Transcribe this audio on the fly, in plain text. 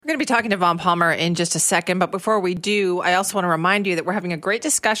be talking to Vaughn Palmer in just a second, but before we do, I also want to remind you that we're having a great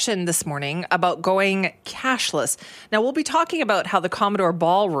discussion this morning about going cashless. Now, we'll be talking about how the Commodore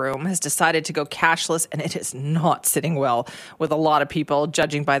Ballroom has decided to go cashless, and it is not sitting well with a lot of people,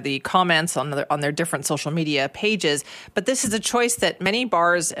 judging by the comments on their different social media pages. But this is a choice that many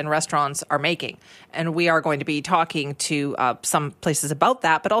bars and restaurants are making, and we are going to be talking to some places about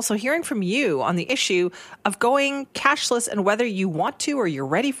that, but also hearing from you on the issue of going cashless and whether you want to or you're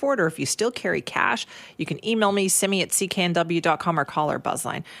ready for it, or if you still carry cash. You can email me, simi@cknw.com, or call our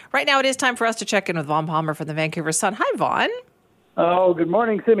buzzline. Right now, it is time for us to check in with Vaughn Palmer from the Vancouver Sun. Hi, Vaughn. Oh, good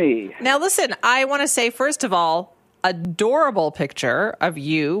morning, Simi. Now, listen, I want to say, first of all, adorable picture of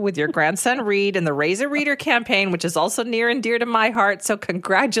you with your grandson Reed in the Raise a Reader campaign, which is also near and dear to my heart. So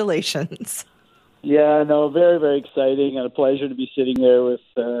congratulations. Yeah, no, very, very exciting, and a pleasure to be sitting there with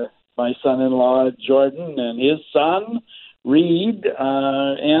my son-in-law, Jordan, and his son, Reed,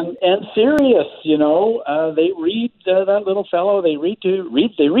 and Sirius. You know, they read that little fellow. They read to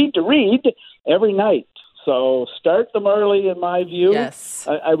read every night. So start them early, in my view. Yes.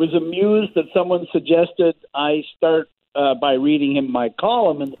 I was amused that someone suggested I start by reading him my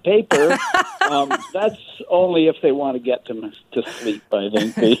column in the paper. That's only if they want to get them to sleep, I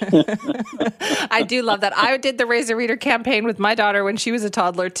think. I do love that. I did the Raise a Reader campaign with my daughter when she was a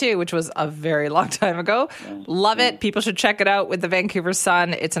toddler, too, which was a very long time ago. Love it. People should check it out with the Vancouver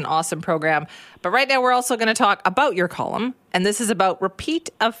Sun. It's an awesome program. But right now, we're also going to talk about your column, and this is about repeat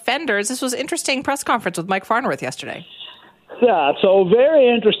offenders. This was an interesting press conference with Mike Farnworth yesterday. Yeah, so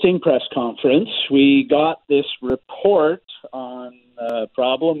very interesting press conference. We got this report on the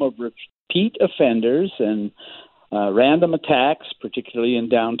problem of repeat offenders and random attacks, particularly in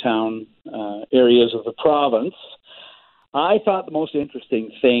downtown areas of the province. I thought the most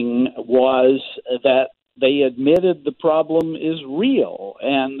interesting thing was that they admitted the problem is real,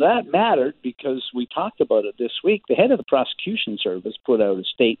 and that mattered because we talked about it this week. The head of the prosecution service put out a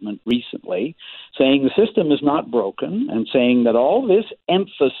statement recently saying the system is not broken and saying that all this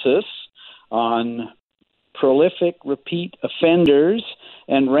emphasis on prolific repeat offenders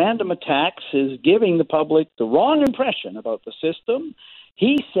and random attacks is giving the public the wrong impression about the system.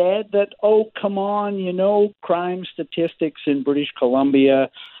 He said that, oh, come on, you know, crime statistics in British Columbia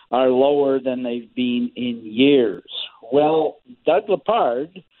are lower than they've been in years. Well, Doug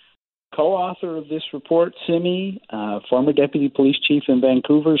Lepard, co-author of this report, Simi, former deputy police chief in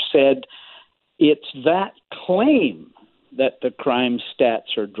Vancouver, said it's that claim that the crime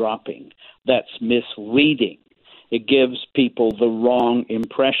stats are dropping that's misleading. It gives people the wrong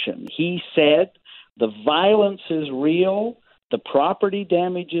impression. He said the violence is real, the property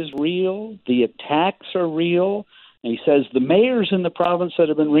damage is real, the attacks are real. And he says the mayors in the province that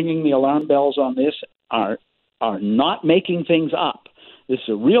have been ringing the alarm bells on this are not making things up. This is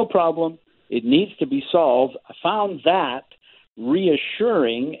a real problem. It needs to be solved. I found that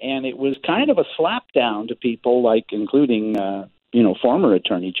reassuring, and it was kind of a slapdown to people, like including former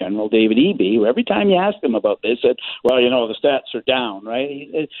Attorney General David Eby, who every time you asked him about this said, well, you know, the stats are down,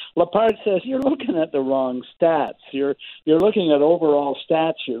 right? Lepard says, you're looking at the wrong stats. You're looking at overall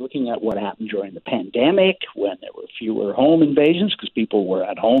stats. You're looking at what happened during the pandemic when there were fewer home invasions because people were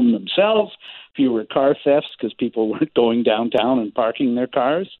at home themselves, fewer car thefts because people weren't going downtown and parking their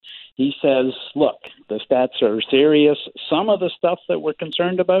cars. He says, look, the stats are serious. Some of the stuff that we're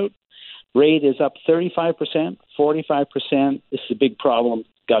concerned about, rate is up 35%, 45%. This is a big problem.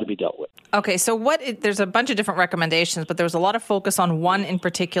 Got to be dealt with. Okay, so there's a bunch of different recommendations, but there was a lot of focus on one in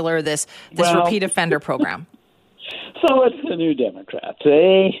particular, this repeat offender program. So it's the New Democrats,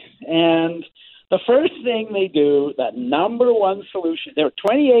 eh? And the first thing they do, that number one solution, there are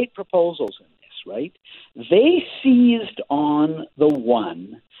 28 proposals in this, right? They seized on the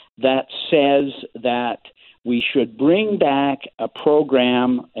one that says that we should bring back a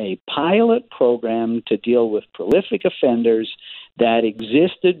program, a pilot program to deal with prolific offenders that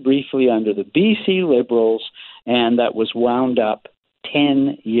existed briefly under the BC Liberals and that was wound up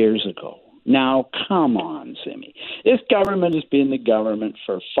 10 years ago. Now, come on, Simi. This government has been the government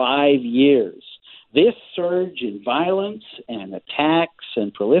for 5 years. This surge in violence and attacks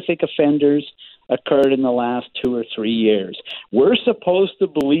and prolific offenders occurred in the last 2 or 3 years. We're supposed to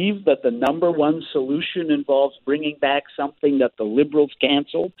believe that the number one solution involves bringing back something that the Liberals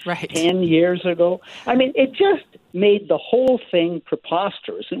canceled 10 years ago. I mean, it just made the whole thing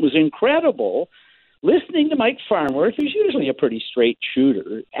preposterous. It was incredible. Listening to Mike Farnworth, who's usually a pretty straight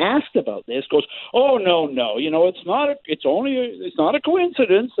shooter, asked about this, goes, oh, no, you know, it's not a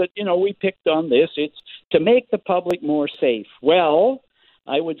coincidence that, you know, we picked on this. It's to make the public more safe. Well,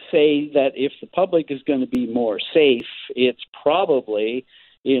 I would say that if the public is going to be more safe, it's probably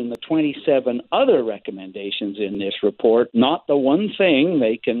in the 27 other recommendations in this report, not the one thing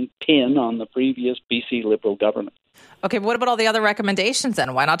they can pin on the previous BC Liberal government. Okay, but what about all the other recommendations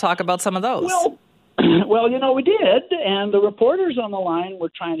then? Why not talk about some of those? Well, we did, and the reporters on the line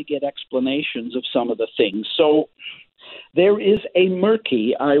were trying to get explanations of some of the things. So there is a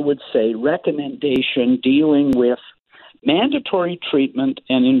murky, I would say, recommendation dealing with mandatory treatment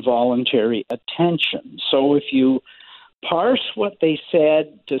and involuntary attention. So if you parse what they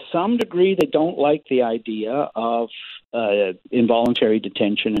said, to some degree they don't like the idea of involuntary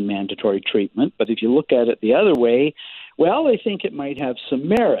detention and mandatory treatment. But if you look at it the other way, well, I think it might have some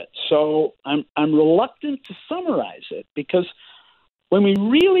merit. So I'm reluctant to summarize it, because when we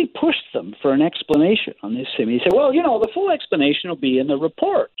really pushed them for an explanation on this, they said, well, the full explanation will be in the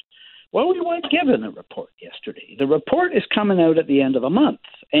report. Well, we weren't given a report yesterday. The report is coming out at the end of the month,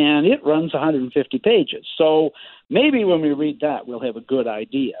 and it runs 150 pages. So maybe when we read that, we'll have a good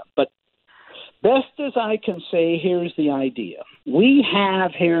idea. But best as I can say, here's the idea. We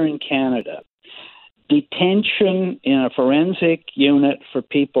have here in Canada detention in a forensic unit for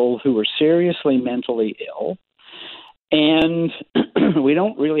people who are seriously mentally ill, and we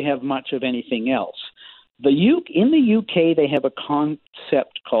don't really have much of anything else. In the UK, they have a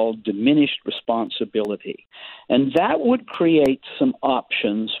concept called diminished responsibility, and that would create some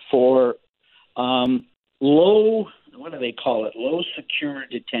options for low secure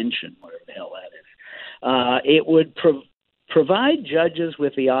detention, whatever the hell that is. It would provide judges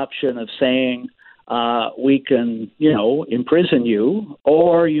with the option of saying, we can, imprison you,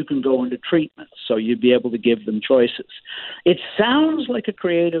 or you can go into treatment. So you'd be able to give them choices. It sounds like a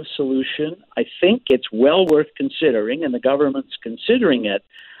creative solution. I think it's well worth considering, and the government's considering it.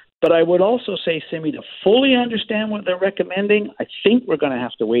 But I would also say, Simi, to fully understand what they're recommending, I think we're going to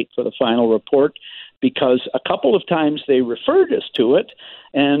have to wait for the final report, because a couple of times they referred us to it,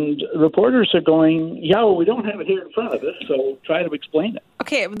 and reporters are going, we don't have it here in front of us, so try to explain it.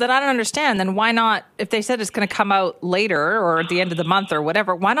 Okay, then I don't understand. Then why not, if they said it's going to come out later or at the end of the month or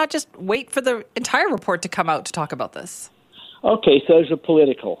whatever, why not just wait for the entire report to come out to talk about this? Okay, so there's a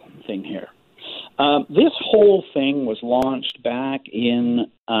political thing here. This whole thing was launched back in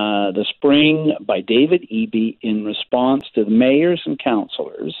the spring by David Eby in response to the mayors and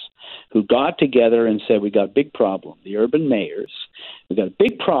councillors who got together and said, we got a big problem. The urban mayors, we got a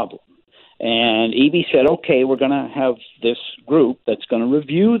big problem. And Eby said, okay, we're going to have this group that's going to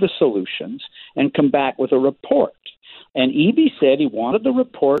review the solutions and come back with a report. And Eby said he wanted the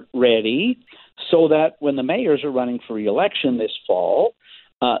report ready so that when the mayors are running for re-election this fall,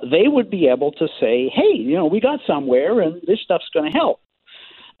 they would be able to say, hey, we got somewhere and this stuff's going to help.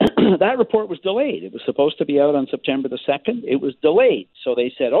 That report was delayed. It was supposed to be out on September the 2nd. It was delayed. So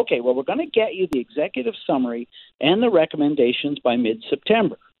they said, okay, well, we're going to get you the executive summary and the recommendations by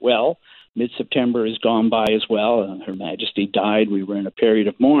mid-September. Well, mid-September has gone by as well, and Her Majesty died. We were in a period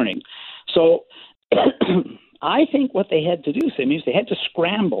of mourning. So I think what they had to do, Simi, is they had to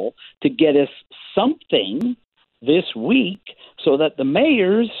scramble to get us something this week so that the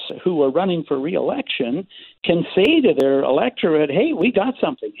mayors who are running for re-election can say to their electorate, hey, we got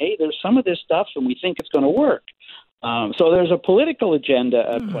something. Hey, there's some of this stuff and we think it's going to work. So there's a political agenda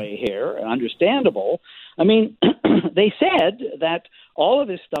at play here, understandable. I mean, they said that all of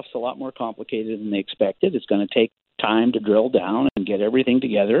this stuff's a lot more complicated than they expected. It's going to take time to drill down and get everything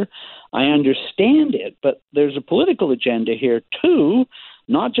together. I understand it, but there's a political agenda here too,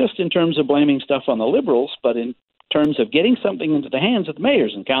 not just in terms of blaming stuff on the Liberals, but in terms of getting something into the hands of the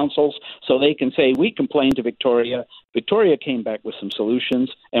mayors and councils so they can say, we complained to Victoria. Victoria came back with some solutions,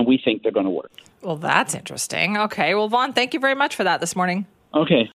 and we think they're going to work. Well, that's interesting. Okay. Well, Vaughn, thank you very much for that this morning. Okay.